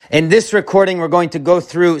In this recording, we're going to go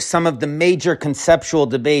through some of the major conceptual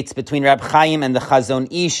debates between Reb Chaim and the Chazon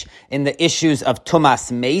Ish in the issues of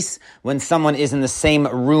Tumas Meis, when someone is in the same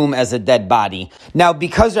room as a dead body. Now,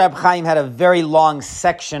 because Reb Chaim had a very long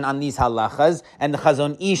section on these halachas, and the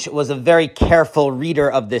Chazon Ish was a very careful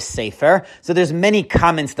reader of this sefer, so there's many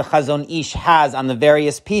comments the Chazon Ish has on the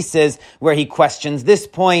various pieces where he questions this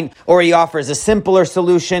point, or he offers a simpler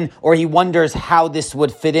solution, or he wonders how this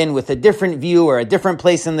would fit in with a different view or a different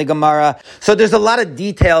place in the Gemara. So there's a lot of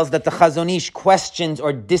details that the Chazon Ish questions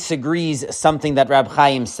or disagrees something that Reb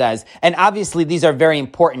Chaim says. And obviously these are very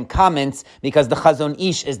important comments because the Chazon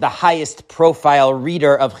Ish is the highest profile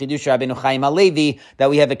reader of Chidush Rabbeinu Chaim HaLevi that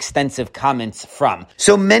we have extensive comments from.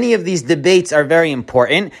 So many of these debates are very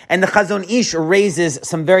important, and the Chazon Ish raises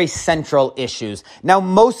some very central issues. Now,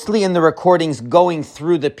 mostly in the recordings going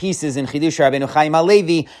through the pieces in Chidush Rabbeinu Chaim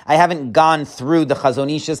HaLevi, I haven't gone through the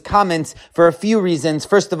Chazon Ish's comments for a few reasons.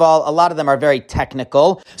 First of all, a lot of them are very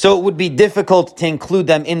technical, so it would be difficult to include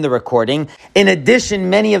them in the recording. In addition,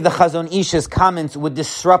 many of the Chazon Ish's comments would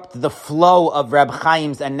disrupt the flow of Reb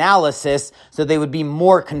Chaim's analysis, so they would be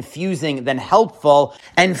more confusing than helpful.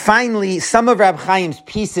 And finally, some of Reb Chaim's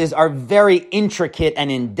pieces are very intricate and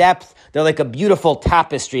in-depth. They're like a beautiful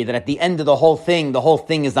tapestry that at the end of the whole thing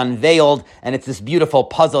is unveiled, and it's this beautiful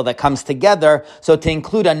puzzle that comes together. So to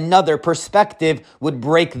include another perspective would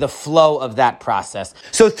break the flow of that process.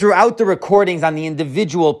 So throughout the recordings on the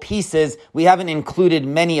individual pieces, we haven't included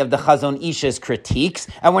many of the Chazon Ish's critiques,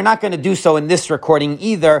 and we're not going to do so in this recording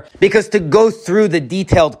either, because to go through the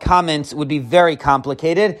detailed comments would be very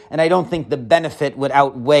complicated, and I don't think the benefit would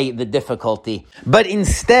outweigh the difficulty. But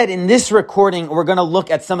instead, in this recording, we're going to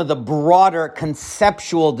look at some of the broader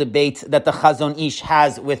conceptual debates that the Chazon Ish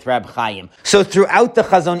has with Reb Chaim. So throughout the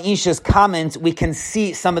Chazon Ish's comments, we can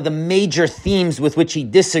see some of the major themes with which he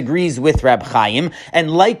disagrees with Reb Chaim,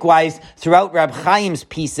 and likewise, throughout Reb Chaim's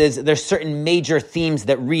pieces, there's certain major themes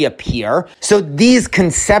that reappear. So these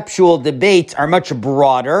conceptual debates are much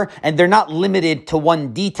broader, and they're not limited to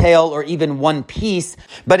one detail or even one piece,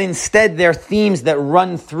 but instead they're themes that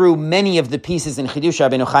run through many of the pieces in Chidush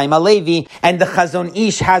Rabbeinu Chaim HaLevi, and the Chazon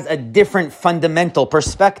Ish has a different fundamental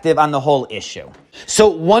perspective on the whole issue. So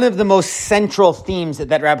one of the most central themes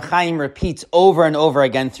that Reb Chaim repeats over and over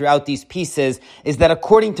again throughout these pieces is that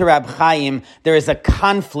according to Reb Chaim, there is a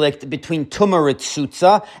conflict between Tumah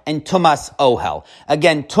Ritzutza and Tumas Ohel.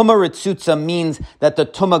 Again, Tumah Ritzutza means that the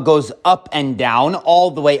Tumah goes up and down,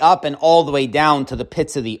 all the way up and all the way down to the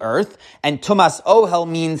pits of the earth. And Tumas Ohel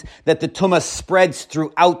means that the Tumah spreads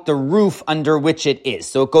throughout the roof under which it is.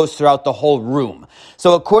 So it goes throughout the whole room.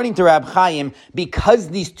 So according to Reb Chaim, because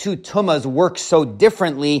these two Tumahs work so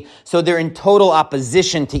differently, so they're in total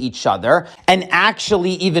opposition to each other, and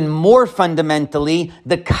actually even more fundamentally,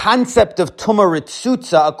 the concept of Tumah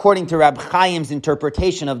Ritzutza, according to Reb Chaim's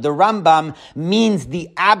interpretation of the Rambam, means the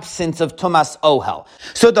absence of Tumas Ohel.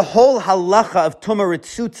 So the whole halacha of Tumah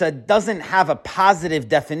Ritzutza doesn't have a positive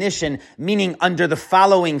definition, meaning under the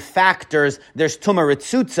following factors there's Tumah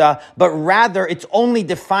Ritzutza, but rather it's only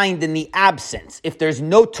defined in the absence. If there's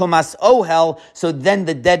no Tumas Ohel, so then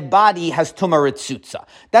the dead body has Tumah Ritzutza.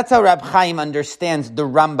 That's how Reb Chaim understands the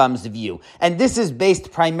Rambam's view. And this is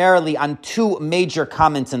based primarily on two major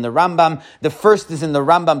comments in the Rambam. The first is in the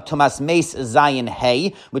Rambam Tumas Meis Zayin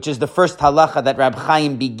Hey, which is the first halacha that Reb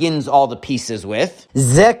Chaim begins all the pieces with.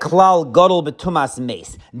 Ze klal gadol betumas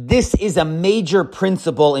meis. This is a major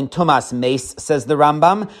principle in Tumas Meis, says the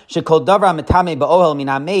Rambam. Shekol davar metame ba'ohel min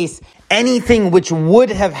ha-meis. Anything which would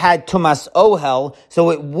have had Tumas Ohel,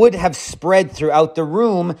 so it would have spread throughout the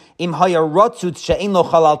room, im haya rotzutz she'ein lo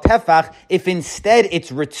chalal tefach, if instead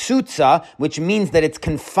it's ritzutza, which means that it's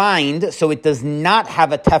confined, so it does not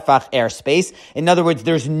have a tefach airspace. In other words,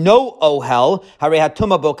 there's no Ohel, harei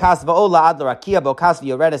hatuma bokas va'ola ad l'rakia bokas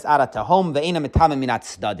v'yoredes ara tahom ve'ena mitame minat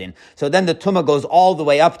stadin. So then the Tumah goes all the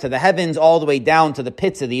way up to the heavens, all the way down to the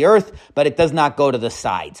pits of the earth, but it does not go to the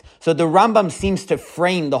sides. So the Rambam seems to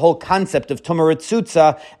frame the whole concept of Tumah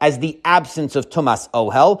Ritzutza as the absence of Tumas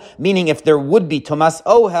Ohel, meaning if there would be Tumas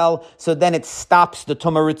Ohel, so then it stops the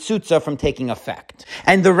Tumah Ritzutza from taking effect.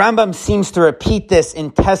 And the Rambam seems to repeat this in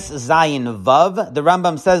Tes Zayin Vav. The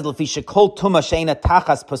Rambam says, L'fi shekol Tumah she'ena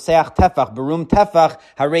tachas poseach tefach berum tefach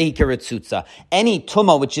harehi keritzutza. Any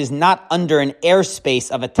Tumah which is not under an airspace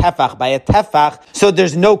of a tefach by a tefach, so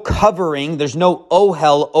there's no covering, there's no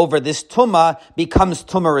Ohel over this Tumah, becomes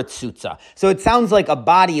Tumah Ritzutza. So it sounds like a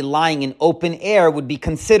body lying lying in open air would be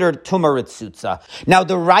considered Tumah Ritzutza. Now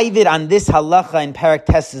the Ravid on this halacha in Perek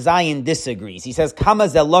Tes Zayin disagrees. He says, Kama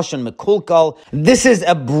ze Loshen Mekulkal. This is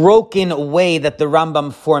a broken way that the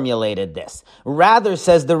Rambam formulated this. Rather,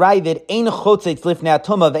 says the Ravid, Ein Chotzetz Lifnei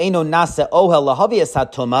HaTumah ve'eino nase ohel lahavias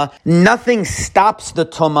HaTumah. Nothing stops the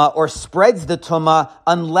Tumah or spreads the Tumah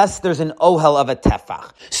unless there's an ohel of a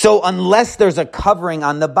tefach. So unless there's a covering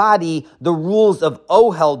on the body, the rules of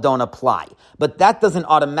ohel don't apply. But that doesn't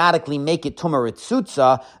automatically make it Tumah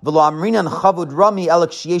Ritzutza.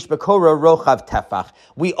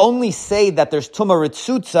 We only say that there's Tumah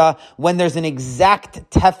Ritzutza when there's an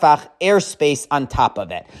exact tefach airspace on top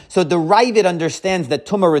of it. So the Ravid understands that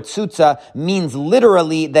Tumah Ritzutza means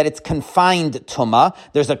literally that it's confined Tumah.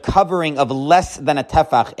 There's a covering of less than a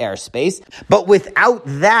tefach airspace. But without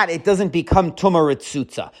that, it doesn't become Tumah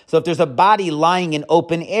Ritzutza. So if there's a body lying in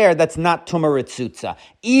open air, that's not Tumah Ritzutza.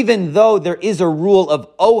 Even though there is a rule of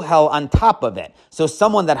ohel on top of it. So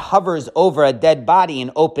someone that hovers over a dead body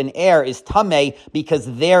in open air is tameh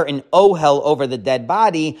because they're in ohel over the dead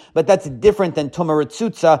body, but that's different than Tumah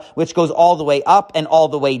Ritzutza, which goes all the way up and all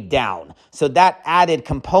the way down. So that added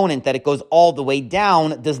component that it goes all the way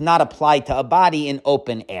down does not apply to a body in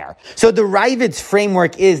open air. So the Ravid's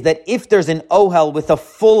framework is that if there's an ohel with a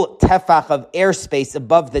full tefach of airspace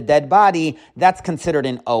above the dead body, that's considered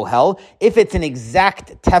an ohel. If it's an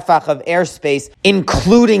exact tefach of airspace,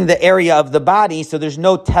 including the area of the body, so there's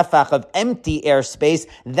no tefach of empty airspace,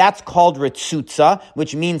 that's called ritzutza,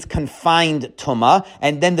 which means confined tumah,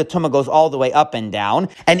 and then the tumah goes all the way up and down.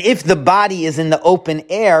 And if the body is in the open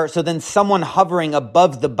air, so then someone hovering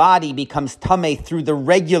above the body becomes tameh through the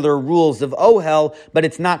regular rules of ohel, but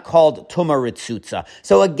it's not called tumah ritzutza.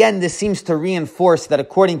 So again, this seems to reinforce that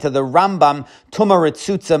according to the Rambam, tumah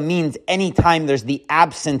ritzutza means anytime there's the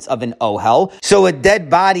absence of an ohel. So a dead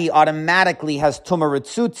body automatically has tumah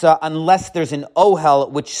ritzutza unless there's an ohel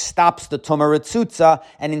which stops the tumah ritzutza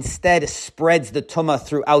and instead spreads the tumah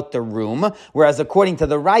throughout the room. Whereas according to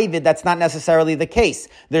the Ravid, that's not necessarily the case.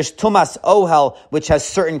 There's tumas ohel which has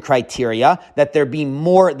certain criteria, that there be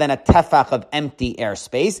more than a tefach of empty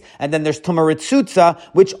airspace. And then there's tumah ritzutza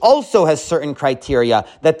which also has certain criteria,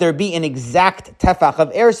 that there be an exact tefach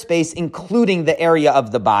of airspace including the area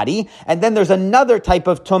of the body. And then there's another type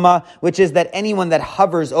of tumah which is that anyone that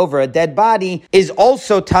hovers over a dead body is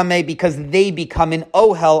also tameh because they become an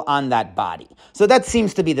ohel on that body. So that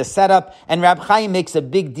seems to be the setup, and Rab Chaim makes a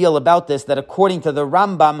big deal about this, that according to the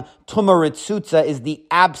Rambam, Tumah Ritzutza is the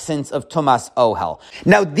absence of Tumas Ohel.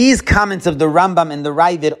 Now, these comments of the Rambam and the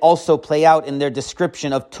Ravid also play out in their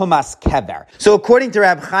description of Tumas Kever. So according to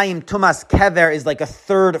Rab Chaim, Tumas Kever is like a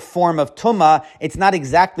third form of Tumah. It's not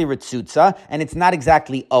exactly Ritzutza, and it's not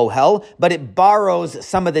exactly Ohel, but it borrows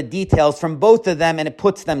some of the details from both of them, and it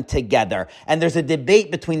puts them together. And there's a debate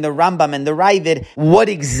between the Rambam and the Ravid what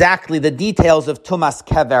exactly the details of Tumas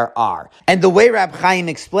Kever are. And the way Rab Chaim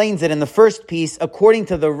explains it in the first piece, according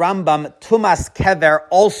to the Rambam, Tumas Kever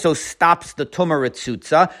also stops the Tumah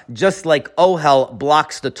Ritzutza, just like Ohel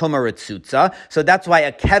blocks the Tumah Ritzutza. So that's why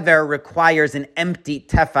a Kever requires an empty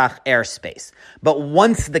tefach airspace. But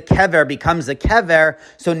once the Kever becomes a Kever,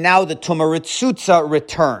 so now the Tumah Ritzutza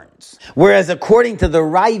returns. Whereas according to the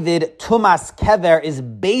Ravid, Tumas Kever is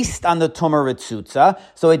based on the Tumah Ritzutza,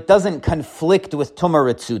 so it doesn't conflict with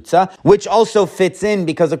Tumah Ritzutza, which also fits in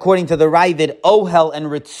because according to the Ravid, Ohel and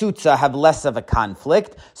Ritzutza have less of a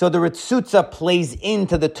conflict. So the Ritzutza plays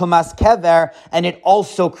into the Tumas Kever, and it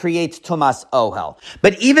also creates Tumas Ohel.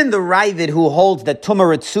 But even the Ravid who holds that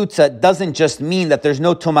Tumah Ritzutza doesn't just mean that there's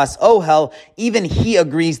no Tumas Ohel, even he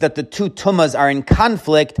agrees that the two Tumas are in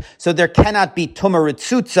conflict, so there cannot be Tumah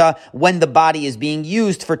Ritzutza when the body is being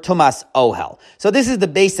used for Tumas Ohel. So this is the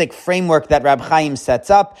basic framework that Rab Chaim sets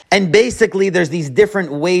up, and basically there's these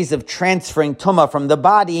different ways of transferring Tumah from the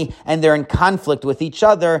body, and they're in conflict with each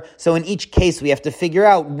other, so in each case we have to figure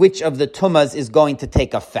out which of the Tumas is going to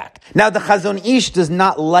take effect. Now the Chazon Ish does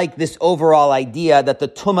not like this overall idea that the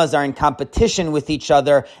Tumas are in competition with each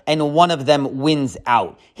other and one of them wins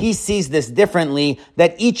out. He sees this differently,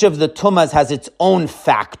 that each of the Tumas has its own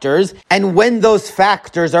factors, and when those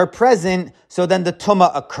factors are present, so then the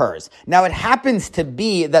Tumah occurs. Now it happens to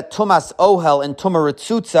be that Tumas Ohel and Tumah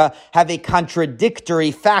Ritzutza have a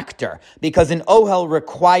contradictory factor, because an Ohel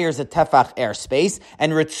requires a tefach airspace,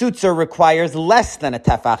 and Ritzutza requires less than a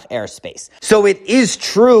tefach airspace. So it is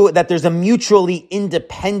true that there's a mutually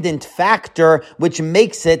independent factor which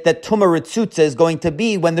makes it that Tumah Ritzutza is going to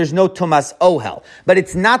be when there's no Tumas Ohel. But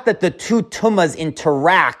it's not that the two Tumas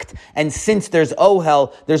interact, and since there's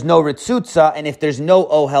Ohel, there's no Ritzutza, and if there's no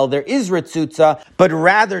Ohel, ohel, there is ritzutza, but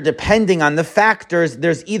rather depending on the factors,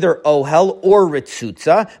 there's either ohel or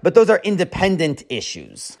ritzutza, but those are independent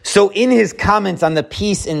issues. So in his comments on the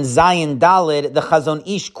piece in Zayin Dalid, the Chazon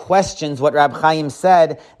Ish questions what Rab Chaim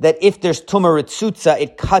said, that if there's tumah ritzutza,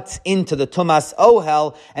 it cuts into the tumas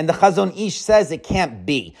ohel, and the Chazon Ish says it can't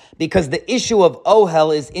be, because the issue of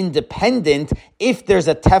ohel is independent. If there's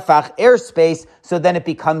a tefach airspace, so then it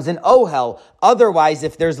becomes an ohel. Otherwise,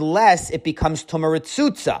 if there's less, it becomes tumah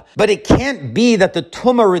ritzutza. But it can't be that the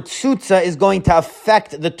tumah ritzutza is going to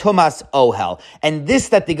affect the tumas ohel. And this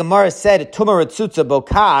that the Gemara said, tumah ritzutza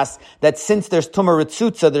bokas, that since there's tumah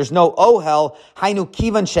ritzutza, there's no ohel, hainu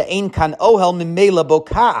kivan she'ein kan ohel mimela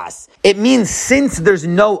bokas. It means since there's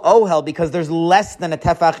no ohel, because there's less than a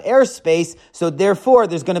tefach airspace, so therefore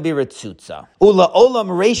there's going to be ritzutza. Ula olam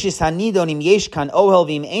reishis hanidonim yesh kan ohel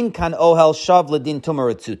v'im ein kan ohel shav ledin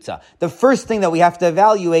tumah ritzutza. The first thing that we have to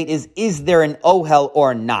evaluate is there an ohel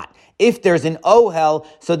or not? If there's an ohel,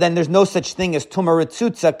 so then there's no such thing as tumah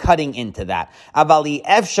ritzutza cutting into that. Avali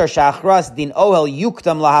efshar shachras din ohel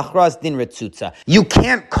yuktam lahachras din ritzutza. You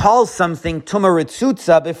can't call something tumah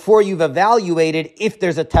ritzutza before you've evaluated if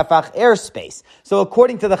there's a tefach airspace. So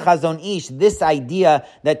according to the Chazon Ish, this idea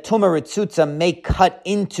that tumah ritzutza may cut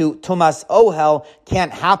into tumas ohel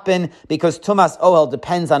can't happen, because tumas ohel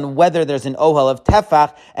depends on whether there's an ohel of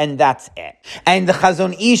tefach, and that's it. And the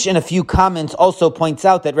Chazon Ish in a few comments also points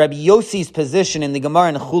out that Rabbi Yossi's position in the Gemara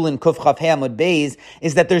in Chulin Kuf Chaf Hei Amud Beis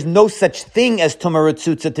is that there's no such thing as tumah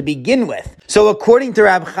ritzutza to begin with. So according to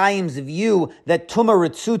Rab Chaim's view that tumah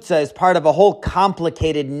ritzutza is part of a whole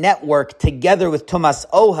complicated network together with tumas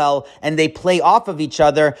ohel, and they play off of each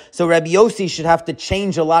other, so Rabbi Yossi should have to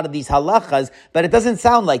change a lot of these halachas, but it doesn't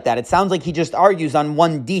sound like that. It sounds like he just argues on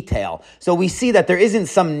one detail. So we see that there isn't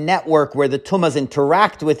some network where the tumas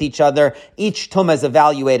interact with each other. Each tumah is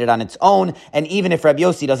evaluated on its own, and even if Rabbi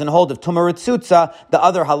Yossi doesn't hold of tumah ritzutza, the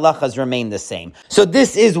other halachas remain the same. So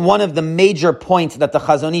this is one of the major points that the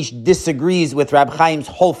Chazon Ish disagrees with Rab Chaim's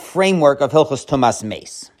whole framework of Hilchos Tumas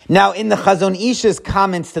Meis. Now, in the Chazon Ish's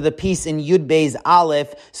comments to the piece in Yud Beis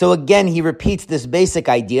Aleph, so again, he repeats this basic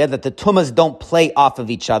idea that the tumas don't play off of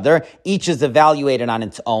each other. Each is evaluated on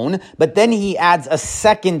its own. But then he adds a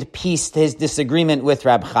second piece to his disagreement with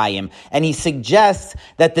Rab Chaim. And he suggests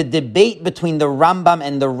that the debate between the Rambam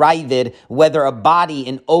and the Ravid, whether a body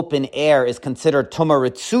in open air is considered tumah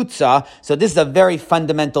ritzutza, so this is a very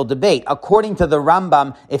fundamental debate. According to the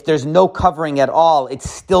Rambam, if there's no covering at all, it's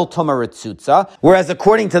still tumah ritzutza. Whereas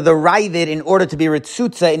according to the Ravid, in order to be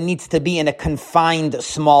ritzutza, it needs to be in a confined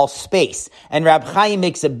small space. And Rab Chaim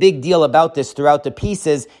makes a big deal about this throughout the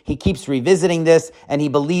pieces. He keeps revisiting this, and he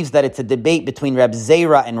believes that it's a debate between Reb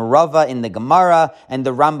Zera and Rava in the Gemara, and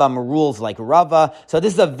the Rambam rules like Rava. So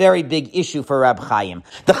this is a very big issue for Rab Chaim.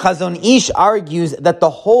 The Chazon Ish argues that the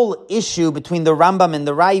whole issue between the Rambam and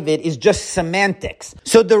the Ravid is just semantics.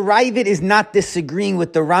 So the Ravid is not disagreeing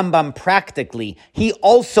with the Rambam practically. He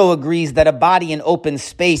also agrees that a body in open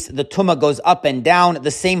space, the tumah goes up and down,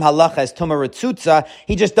 the same halacha as tumah ritzutza.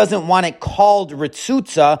 He just doesn't want it called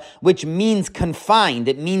ritzutza, which means confined.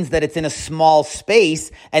 It means that it's in a small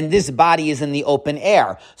space, and this body is in the open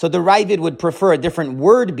air. So the Ravid would prefer a different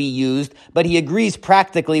word be used, but he agrees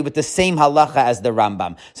practically with the same halacha as the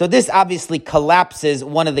Rambam. So this obviously collapses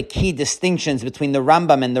one of the key distinctions between the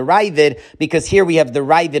Rambam and the Ravid, because here we have the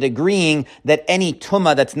Ravid agreeing that any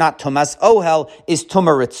tumah that's not tumas ohel is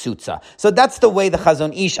tumah ritzutza. So that's the way the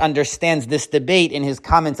Chazon Ish understands this debate in his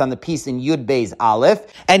comments on the piece in Yud Beis Aleph,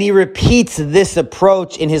 and he repeats this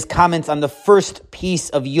approach in his comments on the first piece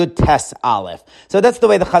of Yud Tes Aleph. So that's the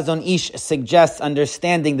way the Chazon Ish suggests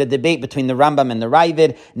understanding the debate between the Rambam and the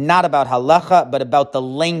Ravid, not about halacha, but about the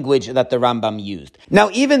language that the Rambam used. Now,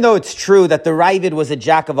 even though it's true that the Ravid was a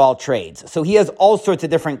jack of all trades, so he has all sorts of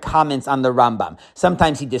different comments on the Rambam.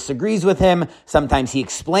 Sometimes he disagrees with him, sometimes he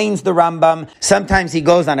explains the Rambam, sometimes he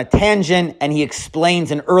goes on a tangent and he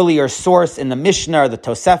explains an earlier source in the Mishnah, or the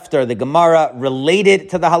Tosefta, or the Gemara related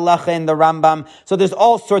to the halacha in the Rambam. So there's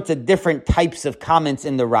all sorts of different types of comments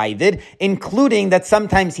in the Ravid, including that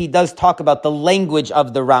sometimes he does talk about the language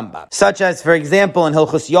of the Rambam. Such as, for example, in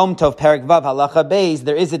Hilchos Yom Tov, Perek Vav, Halacha Beis,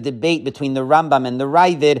 there is a debate between the Rambam and the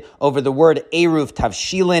Ravid over the word Eruv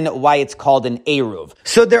Tavshilin, why it's called an Eruv.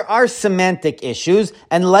 So there are semantic issues,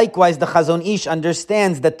 and likewise the Chazon Ish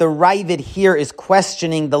understands that the Ravid here is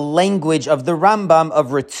questioning the language of the Rambam some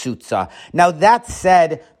of Ritzutza. Now that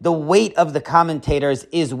said, the weight of the commentators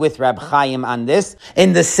is with Rab Chaim on this.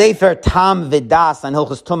 In the Sefer Tam Vidas on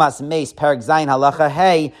Hilchos Tumas Meis, Perek Zayin Halacha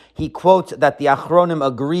Hey, he quotes that the Achronim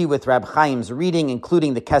agree with Rab Chaim's reading,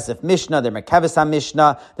 including the Kesef Mishnah, the Merkavas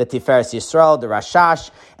Mishnah, the Tiferes Yisrael, the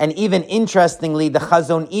Rashash, and even interestingly, the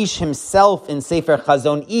Chazon Ish himself in Sefer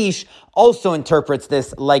Chazon Ish also interprets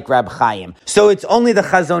this like Rab Chaim. So it's only the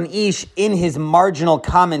Chazon Ish in his marginal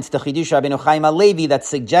comments to Chidush Rabbeinu Chaim HaLevi that's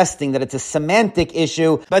suggesting that it's a semantic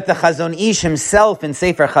issue, but the Chazon Ish himself in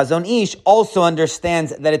Sefer Chazon Ish also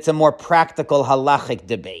understands that it's a more practical halachic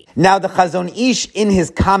debate. Now the Chazon Ish in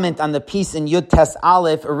his comment on the piece in Yud Tes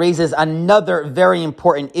Aleph raises another very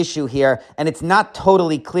important issue here, and it's not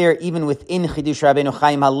totally clear even within Chidush Rabbeinu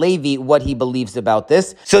Chaim HaLevi what he believes about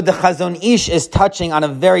this. So the Chazon Ish is touching on a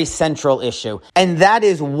very central issue, and that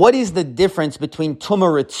is, what is the difference between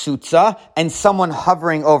Tumah Ritzutza and someone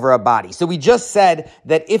hovering over a body? So we just said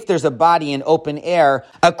that if there's a body in open air,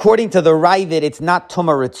 according to the Ravid, it's not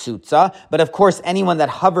Tumah Ritzutza, but of course anyone that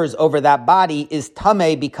hovers over that body is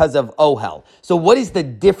Tameh because of Ohel. So what is the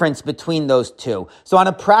difference between those two? So on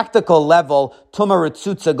a practical level, Tumah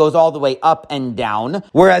Ritzutza goes all the way up and down,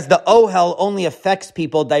 whereas the Ohel only affects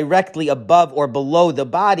people directly above or below the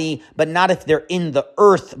body, but not if they're in the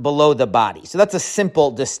earth below the body. So that's a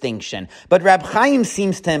simple distinction. But Rab Chaim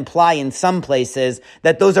seems to imply in some places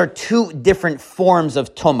that those are two different forms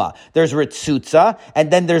of Tumah. There's Ritzutza, and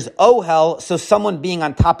then there's Ohel, so someone being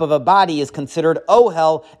on top of a body is considered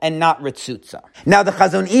Ohel and not Ritzutza. Now the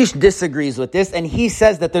Chazon Ish disagrees with this, and he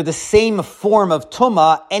says that they're the same form of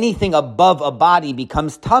Tumah. Anything above a body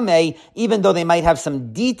becomes Tameh, even though they might have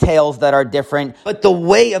some details that are different, but the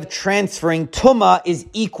way of transferring Tumah is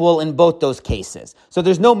equal in both those cases. So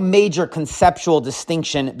there's no major conceptual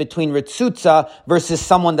distinction between Ritzutza versus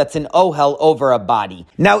someone that's an Ohel over a body.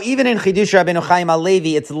 Now, even in Chidush Rabbeinu Chaim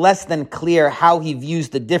HaLevi, it's less than clear how he views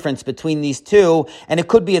the difference between these two, and it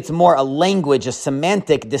could be it's more a language, a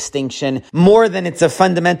semantic distinction, more than it's a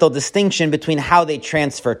fundamental distinction between how they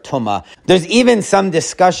transfer Tumah. There's even some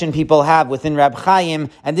discussion people have within Rab Chaim,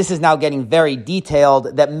 and this is now getting very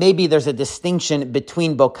detailed, that maybe there's a distinction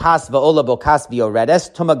between Bokas Va'ola Bokas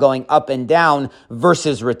V'yoredes, Tumah going up and down,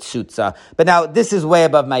 versus Ritzutza. But now, this is way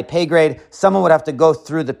above my pay grade. Someone would have to go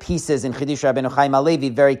through the pieces in Chidush Rabbeinu Chaim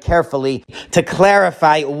HaLevi very carefully to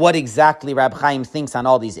clarify what exactly Rab Chaim thinks on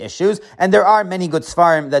all these issues. And there are many good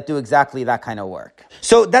Sfarim that do exactly that kind of work.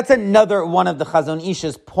 So that's another one of the Chazon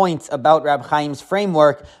Ish's points about Rab Chaim's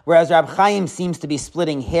framework, whereas Rab Chaim seems to be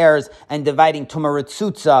splitting hairs and dividing Tumah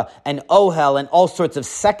Ritzutza and Ohel and all sorts of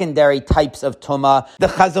secondary types of Tumah. The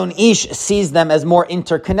Chazon Ish sees them as more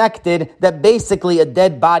interconnected, that basically a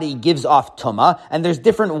dead body gives off Tumah, and there's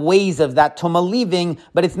different ways of that Tumah leaving,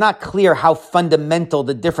 but it's not clear how fundamental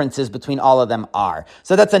the differences between all of them are.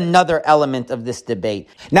 So that's another element of this debate.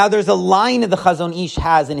 Now there's a line the Chazon Ish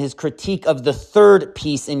has in his critique of the third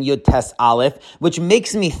piece in Yud Tes Aleph, which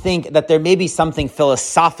makes me think that there may be something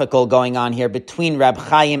philosophical going on here between Rab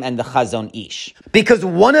Chaim and the Chazon Ish. Because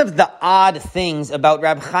one of the odd things about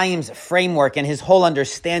Rab Chaim's framework and his whole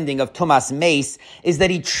understanding of Tumas Meis is that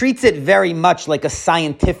he treats it very much like a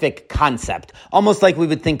scientific concept, almost like we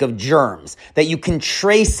would think of germs, that you can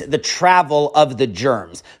trace the travel of the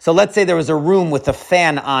germs. So let's say there was a room with a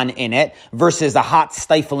fan on in it versus a hot,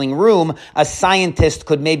 stifling room. A scientist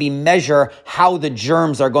could maybe measure how the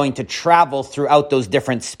germs are going to travel throughout those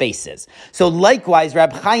different spaces. So likewise,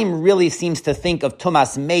 Rab Chaim really seems to think of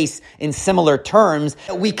Tumas Meis in similar terms.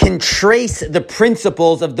 We can trace the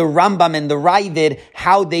principles of the Rambam and the Ravid,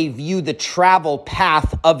 how they view the travel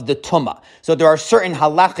path of the Tumah. So there are certain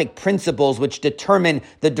halachic principles which determine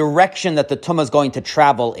the direction that the Tumah is going to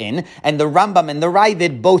travel in, and the Rambam and the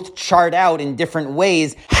Ravid both chart out in different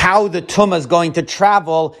ways how the Tumah is going to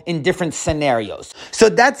travel in different scenarios. So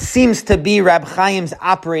that seems to be Rab Chaim's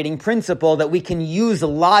operating principle, that we can use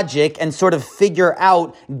logic and sort of figure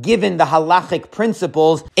out, given the halachic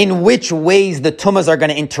principles, in which ways the Tumahs are going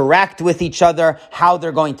to interact with each other, how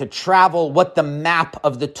they're going to travel, what the map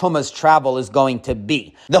of the Tumah's travel is going to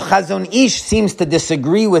be. The Chazon Ish seems to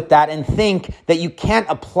disagree with that and think that you can't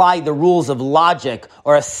apply the rules of logic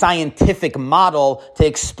or a scientific model to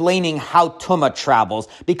explaining how Tumah travels,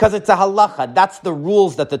 because it's a halacha. That's the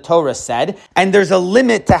rules that the Torah said, and there's a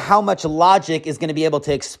limit to how much logic is going to be able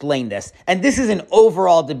to explain this. And this is an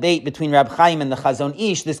overall debate between Rab Chaim and the Chazon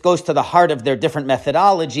Ish. This goes to the heart of their different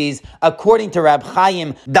methodologies. According to Rab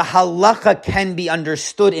Chaim, the halacha can be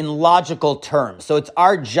understood in logical terms. So it's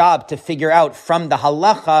our job to figure out from the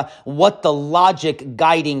halacha what the logic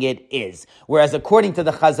guiding it is. Whereas according to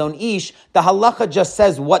the Chazon Ish, the halacha just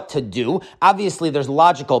says what to do. Obviously, there's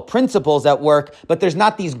logical principles at work, but there's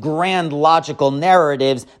not these grand logical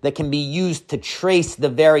narratives that can be used to trace the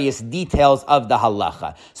various details of the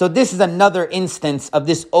halacha. So this is another instance of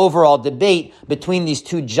this overall debate between these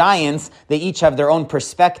two giants. They each have their own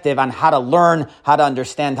perspective on how to learn, how to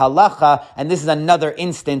understand halacha, and this is another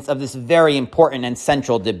instance of this very important and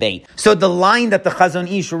central debate. So the line that the Chazon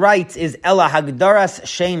Ish writes is Ela Hagdaras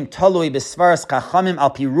Shem Tolui Besvaras Chachamim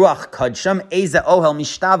Al Piruach Kodsham Eza Ohel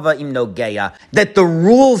Mishtava Im Nogeya. That the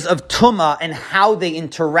rules of Tumah and how they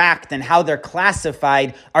interact and how they're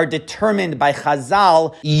classified are determined by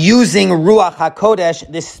Chazal using Ruach HaKodesh,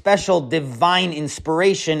 this special divine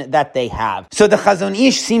inspiration that they have. So the Chazon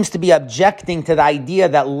Ish seems to be objecting to the idea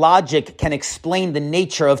that logic can explain the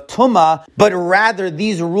nature of Tumah, but rather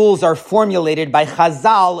these rules are formulated by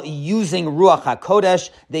Chazal using Ruach HaKodesh.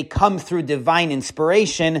 They come through divine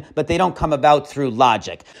inspiration, but they don't come about through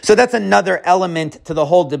logic. So that's another element to the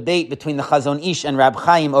whole debate between the Chazon Ish and Rab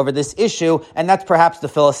Chaim over this issue, and that's perhaps the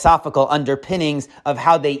philosophical underpinnings of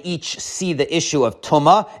how they each see the issue of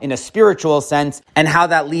Tumah in a spiritual sense, and how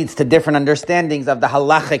that leads to different understandings of the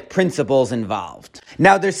halachic principles involved.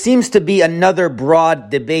 Now, there seems to be another broad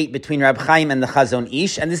debate between Rab Chaim and the Chazon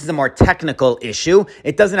Ish, and this is a more technical issue.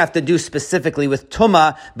 It doesn't have to do specifically with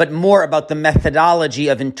Tumah, but more about the methodology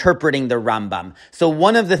of interpreting the Rambam. So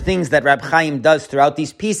one of the things that Rab Chaim does throughout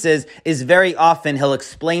these pieces is very often he'll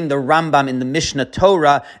explain the Rambam in the Mishnah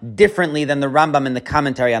Torah differently than the Rambam in the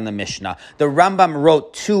commentary on the Mishnah. The Rambam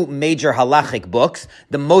wrote two major halachic books.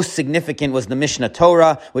 The most significant was the Mishnah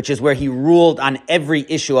Torah, which is where he ruled on every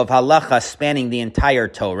issue of halacha spanning the entire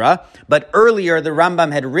Torah. But earlier, the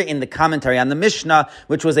Rambam had written the commentary on the Mishnah,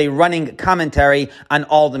 which was a running commentary on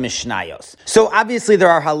all the Mishnayos. So obviously there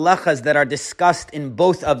are halachas that are discussed in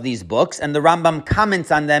both of these books, and the Rambam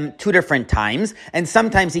comments on them two different times, and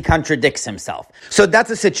sometimes he contradicts himself. So that's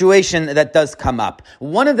a situation that does come up.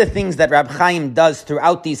 One of the things that Rab Chaim does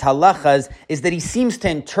throughout these halachas is that he seems to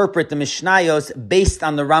interpret the Mishnayos based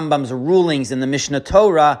on the Rambam's rulings in the Mishnah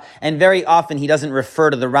Torah, and very often he doesn't refer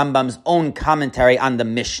to the Rambam's own commentary on the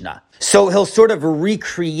Mishnah. So he'll sort of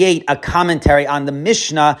recreate a commentary on the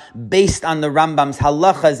Mishnah based on the Rambam's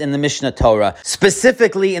halachas in the Mishnah Torah.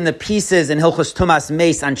 Specifically in the pieces in Hilchos Tumas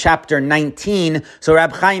Meis on chapter 19, so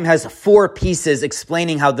Rab Chaim has 4 pieces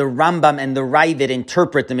explaining how the Rambam and the Ravid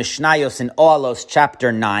interpret the Mishnayos in Oalos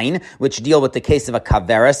chapter 9, which deal with the case of a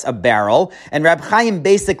kaveris, a barrel. And Rab Chaim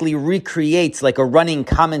basically recreates like a running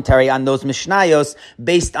commentary on those Mishnayos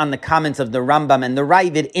based on the comments of the Rambam and the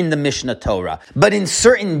Ravid in the Mishnah Torah. But in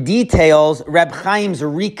certain details, Reb Chaim's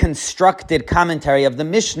reconstructed commentary of the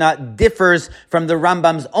Mishnah differs from the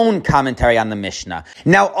Rambam's own commentary on the Mishnah.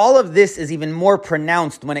 Now, all of this is even more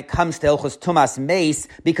pronounced when it comes to Hilchos Tumas Meis,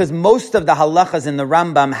 because most of the halachas in the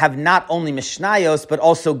Rambam have not only Mishnayos, but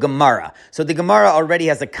also Gemara. So the Gemara already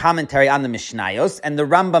has a commentary on the Mishnayos, and the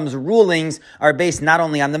Rambam's rulings are based not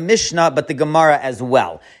only on the Mishnah, but the Gemara as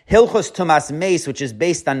well. Hilchos Tumas Meis, which is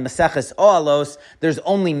based on Maseches Oalos, there's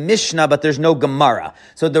only Mishnah, but there's no Gemara.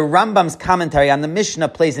 So the Rambam's commentary on the Mishnah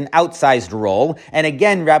plays an outsized role, and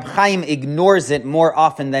again, Rab Chaim ignores it more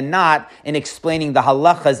often than not in explaining the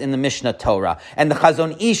halachas in the Mishnah Torah. And the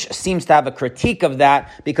Chazon Ish seems to have a critique of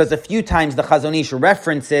that, because a few times the Chazon Ish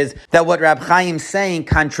references that what Rab Chaim's saying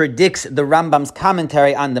contradicts the Rambam's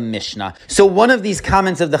commentary on the Mishnah. So one of these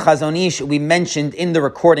comments of the Chazon Ish we mentioned in the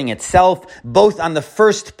recording itself, both on the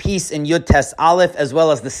first piece in Yud Tes Aleph as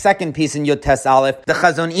well as the second piece in Yud Tes Aleph. The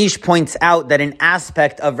Chazon Ish points out that an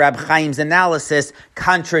aspect of Rab Chaim's analysis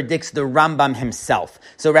contradicts the Rambam himself.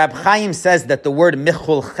 So Rab Chaim says that the word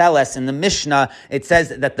michul cheles in the Mishnah, it says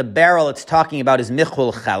that the barrel it's talking about is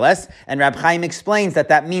michul cheles, and Rab Chaim explains that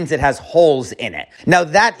that means it has holes in it. Now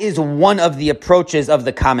that is one of the approaches of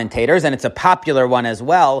the commentators, and it's a popular one as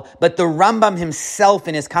well, but the Rambam himself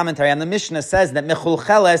in his commentary on the Mishnah says that michul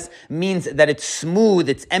cheles means that it's smooth,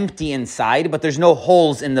 it's empty inside, but there's no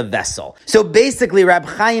holes in the vessel. So basically Rab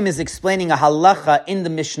Chaim is explaining a halacha in the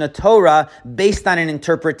Mishnah Torah based on an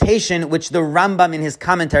interpretation which the Rambam in his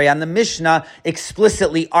commentary on the Mishnah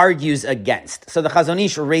explicitly argues against. So the Chazon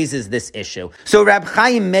Ish raises this issue. So Rab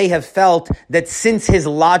Chaim may have felt that since his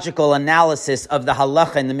logical analysis of the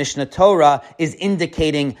halacha in the Mishnah Torah is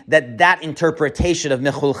indicating that that interpretation of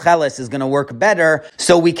michul cheles is going to work better,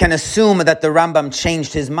 so we can assume that the Rambam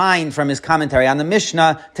changed his mind from his commentary on the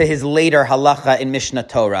Mishnah to his later halacha in Mishnah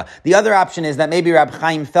Torah. The other option is that maybe Rab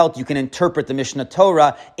Chaim felt you can interpret the Mishnah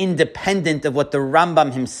Torah independent of what the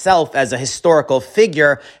Rambam himself, as a historical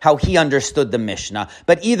figure, how he understood the Mishnah.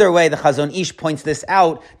 But either way, the Chazon Ish points this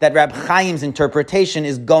out, that Rab Chaim's interpretation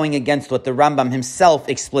is going against what the Rambam himself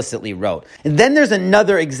explicitly wrote. And then there's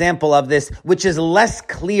another example of this, which is less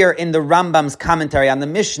clear in the Rambam's commentary on the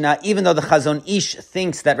Mishnah, even though the Chazon Ish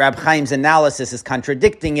thinks that Rab Chaim's analysis is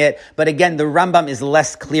contradicting it. But again, the Rambam is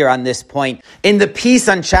less clear on this point. In the piece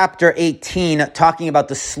on chapter 18, talking about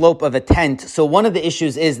the slope of a tent, so one of the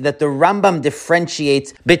issues is that the Rambam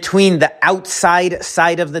differentiates between the outside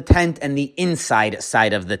side of the tent and the inside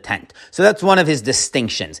side of the tent. So that's one of his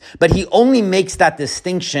distinctions. But he only makes that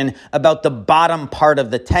distinction about the bottom part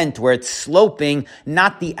of the tent where it's sloping,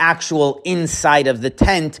 not the actual inside of the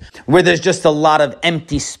tent where there's just a lot of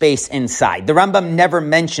empty space inside. The Rambam never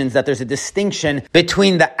mentions that there's a distinction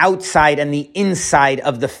between the outside and the inside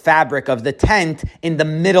of the fabric of the tent in the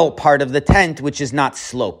middle part of the tent, which is not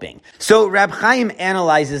sloping. So Rab Chaim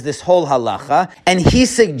analyzes this whole halacha, and he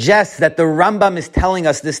suggests that the Rambam is telling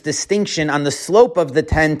us this distinction on the slope of the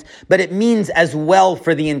tent, but it means as well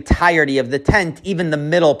for the entirety of the tent, even the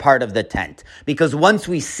middle part of the tent. Because once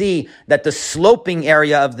we see that the sloping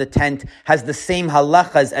area of the tent has the same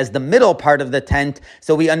halachas as the middle part of the tent,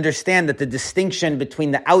 so we understand that the distinction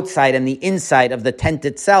between the outside and the inside of the tent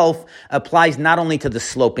itself applies not only to the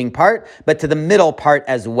sloping part, but to the middle part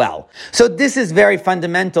as well. So this is very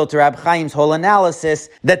fundamental to Rab Chaim's whole analysis,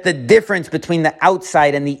 that the difference between the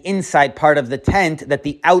outside and the inside part of the tent, that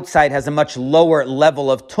the outside has a much lower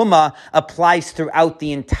level of Tumah, applies throughout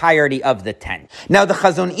the entirety of the tent. Now the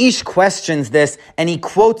Chazon Ish questions this, and he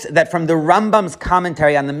quotes that from the Rambam's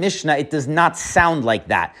commentary on the Mishnah, it does not sound like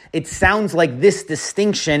that. It sounds like this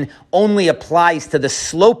distinction only applies to the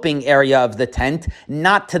sloping area of the tent,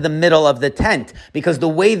 not to the middle of the tent. Because the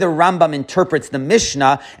way the Rambam interprets the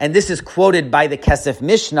Mishnah, and this is quoted by the Kesef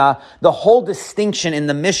Mishnah, the whole distinction in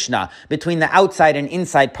the Mishnah between the outside and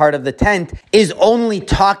inside part of the tent is only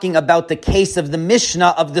talking about the case of the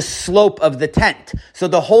Mishnah of the slope of the tent. So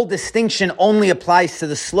the whole distinction only applies to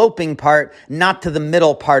the sloping part, not to the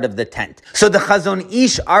middle part of the tent. So the Chazon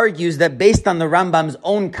Ish argues that based on the Rambam's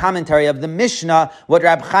own commentary of the Mishnah, what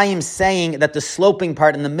Rab Chaim's saying that the sloping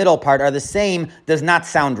part and the middle part are the same does not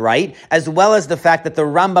sound right, as well as the fact that the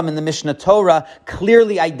Rambam in the Mishnah Torah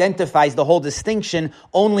clearly identifies the whole distinction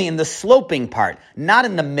only in the sloping part, not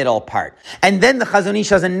in the middle part. And then the Chazon Ish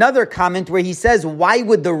has another comment where he says, why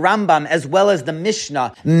would the Rambam as well as the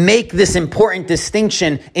Mishnah make this important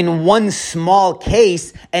distinction in one small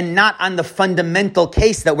case and not on the fundamental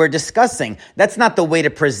case that we're discussing? That's not the way to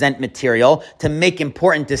present material, to make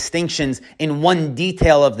important distinctions in one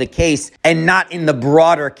detail of the case and not in the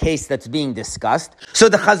broader case that's being discussed. So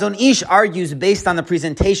the Chazon Ish argues based on the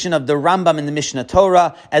presentation of the Rambam in the Mishnah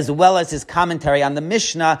Torah, as well as his commentary on the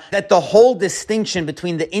Mishnah, that the whole distinction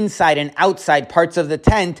between the inside and outside parts of the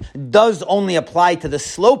tent does only apply to the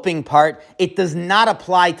sloping part. It does not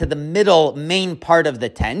apply to the middle main part of the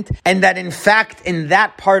tent, and that in fact in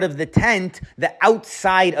that part of the tent, the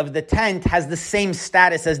outside of the tent has the same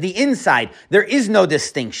status as the inside. There is no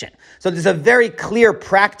distinction. So there's a very clear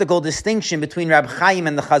practical distinction between Rab Chaim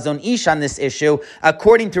and the Chazon Ish on this issue.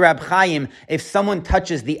 According to Rab Chaim, if someone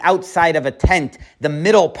touches the outside of a tent, the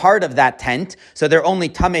middle part of that tent, so they're only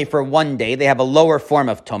tameh for one day, they have a lower form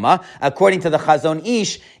of tumah. According to the Chazon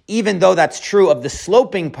Ish, even though that's true of the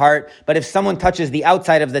sloping part, but if someone touches the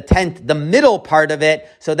outside of the tent, the middle part of it,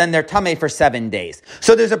 so then they're tameh for 7 days.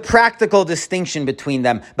 So there's a practical distinction between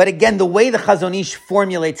them. But again, the way the Chazon Ish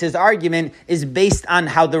formulates his argument is based on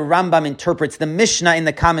how the Rambam interprets the Mishnah in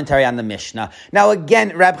the commentary on the Mishnah. Now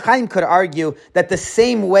again, Rab Chaim could argue that the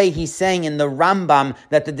same way he's saying in the Rambam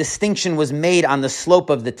that the distinction was made on the slope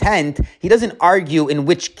of the tent, he doesn't argue in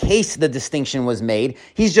which case the distinction was made.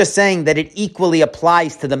 He's just saying that it equally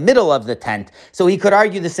applies to the middle of the tent. So he could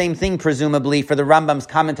argue the same thing, presumably, for the Rambam's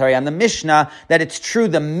commentary on the Mishnah, that it's true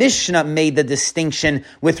the Mishnah made the distinction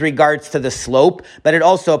with regards to the slope, but it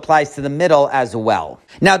also applies to the middle as well.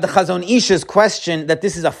 Now, the Chazon Ish's question that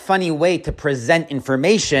this is a funny way to present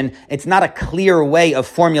information, it's not a clear way of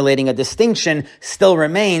formulating a distinction, still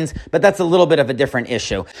remains, but that's a little bit of a different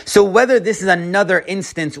issue. So whether this is another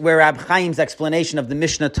instance where Rab Chaim's explanation of the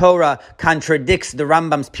Mishnah Torah contradicts the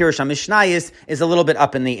Rambam's Pirush HaMishnayos is a little bit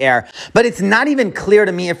up in the the air. But it's not even clear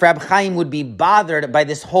to me if Rab Chaim would be bothered by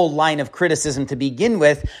this whole line of criticism to begin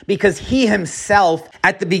with, because he himself,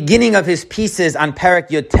 at the beginning of his pieces on Perek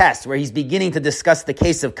Yud Tes, where he's beginning to discuss the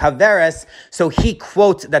case of Kaveres, so he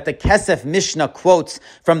quotes that the Kesef Mishnah quotes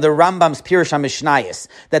from the Rambam's Pirush HaMishnayos,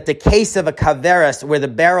 that the case of a Kaveres where the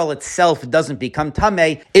barrel itself doesn't become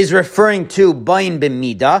Tameh is referring to Bain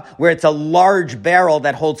B'Mida, where it's a large barrel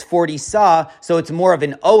that holds 40 sa, so it's more of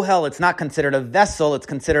an ohel, it's not considered a vessel, it's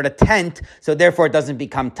considered a tent, so therefore it doesn't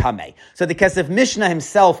become Tameh. So the Kesef Mishnah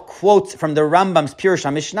himself quotes from the Rambam's Pirush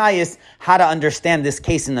HaMishnayos how to understand this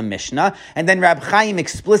case in the Mishnah, and then Rab Chaim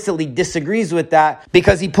explicitly disagrees with that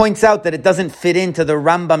because he points out that it doesn't fit into the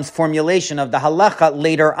Rambam's formulation of the halacha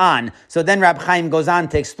later on. So then Rab Chaim goes on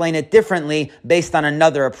to explain it differently based on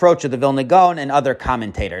another approach of the Vilna Gaon and other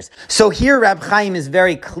commentators. So here Rab Chaim is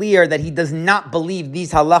very clear that he does not believe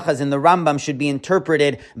these halachas in the Rambam should be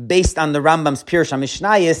interpreted based on the Rambam's Pirush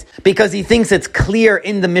HaMishnayos, because he thinks it's clear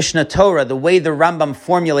in the Mishnah Torah, the way the Rambam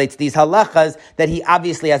formulates these halachas, that he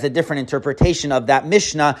obviously has a different interpretation of that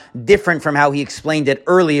Mishnah, different from how he explained it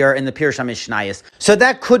earlier in the Pirush HaMishnayos. So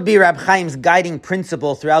that could be Rab Chaim's guiding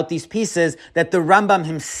principle throughout these pieces, that the Rambam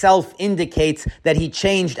himself indicates that he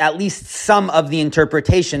changed at least some of the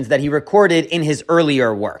interpretations that he recorded in his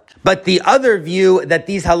earlier work. But the other view, that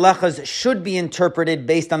these halachas should be interpreted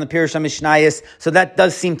based on the Pirush HaMishnayos, so that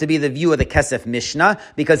does seem to be the view of the Kesef Mishnah,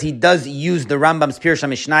 because he does use the Rambam's Pirush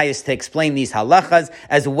HaMishnayos to explain these halachas,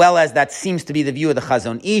 as well as that seems to be the view of the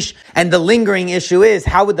Chazon Ish. And the lingering issue is,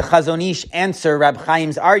 how would the Chazon Ish answer Rab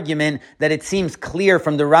Chaim's argument that it seems clear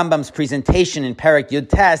from the Rambam's presentation in Perek Yud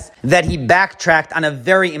Tes that he backtracked on a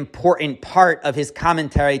very important part of his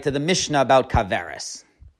commentary to the Mishnah about Kaveres?